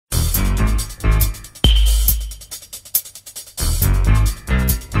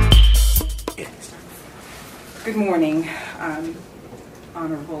Good morning,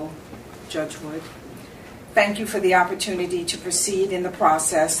 Honorable Judge Wood. Thank you for the opportunity to proceed in the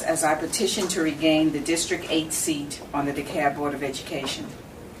process as I petition to regain the District 8 seat on the DeKalb Board of Education.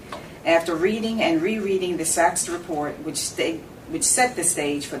 After reading and rereading the Sachs report, which set the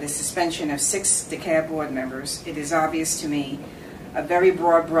stage for the suspension of 6 DeKalb board members, it is obvious to me a very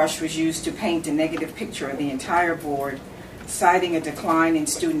broad brush was used to paint a negative picture of the entire board, citing a decline in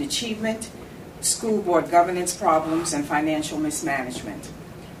student achievement, school board governance problems, and financial mismanagement.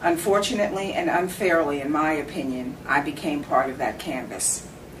 Unfortunately and unfairly, in my opinion, I became part of that canvas.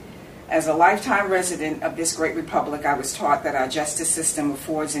 As a lifetime resident of this great republic, I was taught that our justice system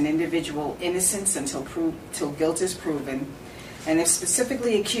affords an individual innocence until guilt is proven, and if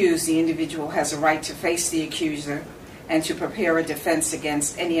specifically accused, the individual has a right to face the accuser and to prepare a defense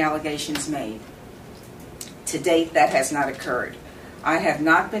against any allegations made. To date, that has not occurred. I have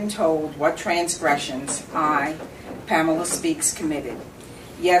not been told what transgressions I, Pam Speaks, committed.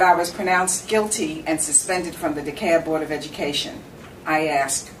 Yet I was pronounced guilty and suspended from the DeKalb Board of Education. I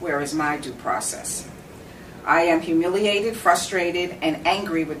ask, where is my due process? I am humiliated, frustrated, and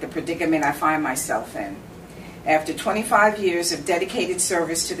angry with the predicament I find myself in. After 25 years of dedicated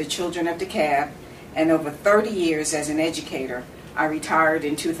service to the children of DeKalb and over 30 years as an educator, I retired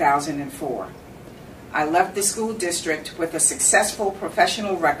in 2004. I left the school district with a successful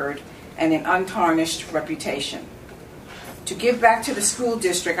professional record and an untarnished reputation. To give back to the school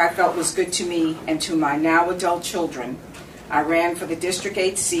district I felt was good to me and to my now adult children, I ran for the District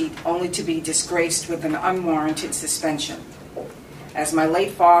 8 seat only to be disgraced with an unwarranted suspension. As my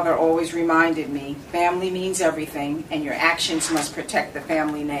late father always reminded me, family means everything and your actions must protect the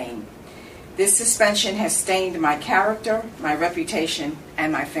family name. This suspension has stained my character, my reputation,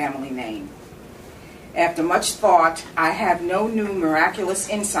 and my family name. After much thought, I have no new miraculous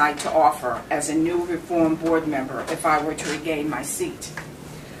insight to offer as a new Reform Board member if I were to regain my seat.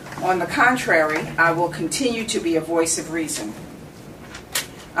 On the contrary, I will continue to be a voice of reason.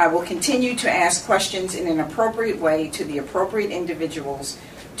 I will continue to ask questions in an appropriate way to the appropriate individuals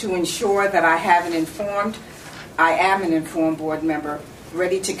to ensure that I am an informed board member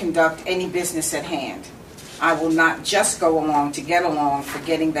ready to conduct any business at hand. I will not just go along to get along,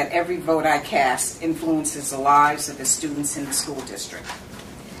 forgetting that every vote I cast influences the lives of the students in the school district.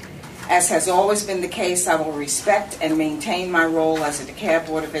 As has always been the case, I will respect and maintain my role as a DeKalb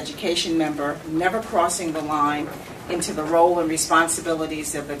Board of Education member, never crossing the line into the role and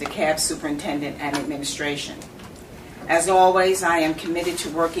responsibilities of the DeKalb Superintendent and Administration. As always, I am committed to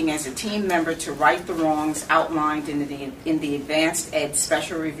working as a team member to right the wrongs outlined in the Advanced Ed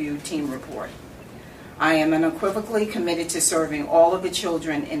Special Review Team Report. I am unequivocally committed to serving all of the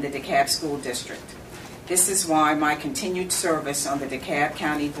children in the DeKalb School District. This is why my continued service on the DeKalb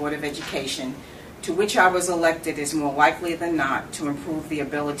County Board of Education, to which I was elected, is more likely than not to improve the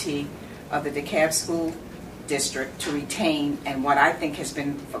ability of the DeKalb School District to retain, and what I think has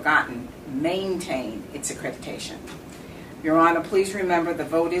been forgotten, maintain its accreditation. Your Honor, please remember the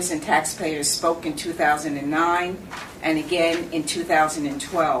voters and taxpayers spoke in 2009 and again in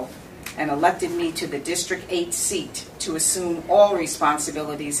 2012 and elected me to the District 8 seat to assume all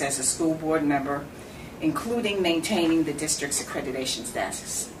responsibilities as a school board member, including maintaining the district's accreditation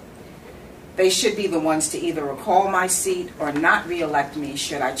status. They should be the ones to either recall my seat or not re-elect me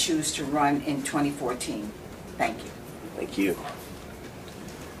should I choose to run in 2014. Thank you. Thank you.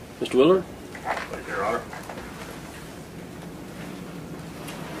 Mr. Willard? Thank you, Your Honor.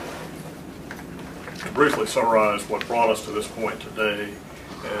 To briefly summarize what brought us to this point today,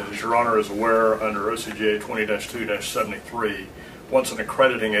 as Your Honor is aware, under OCGA 20-2-73, once an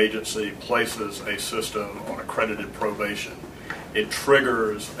accrediting agency places a system on accredited probation, it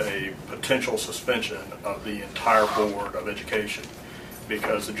triggers a potential suspension of the entire Board of Education,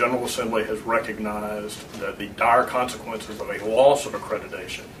 because the General Assembly has recognized that the dire consequences of a loss of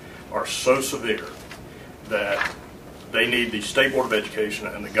accreditation are so severe that they need the State Board of Education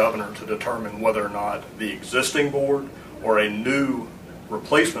and the Governor to determine whether or not the existing board or a new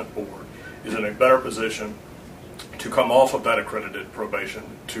replacement board is in a better position to come off of that accredited probation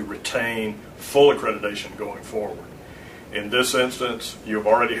to retain full accreditation going forward. In this instance, you've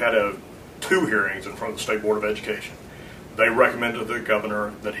already had 2 hearings in front of the State Board of Education. They recommended to the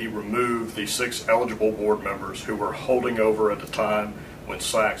Governor that he remove the 6 eligible board members who were holding over at the time when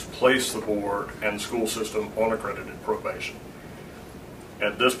Sachs placed the board and the school system on accredited probation.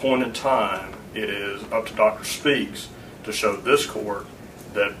 At this point in time, it is up to Dr. Speaks to show this court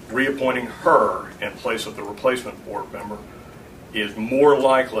that reappointing her in place of the replacement board member is more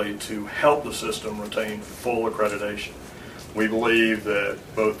likely to help the system retain full accreditation. We believe that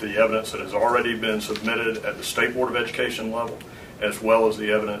both the evidence that has already been submitted at the State Board of Education level, as well as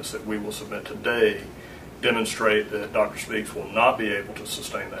the evidence that we will submit today, demonstrate that Dr. Speaks will not be able to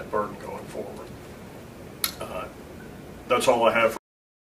sustain that burden going forward. That's all I have.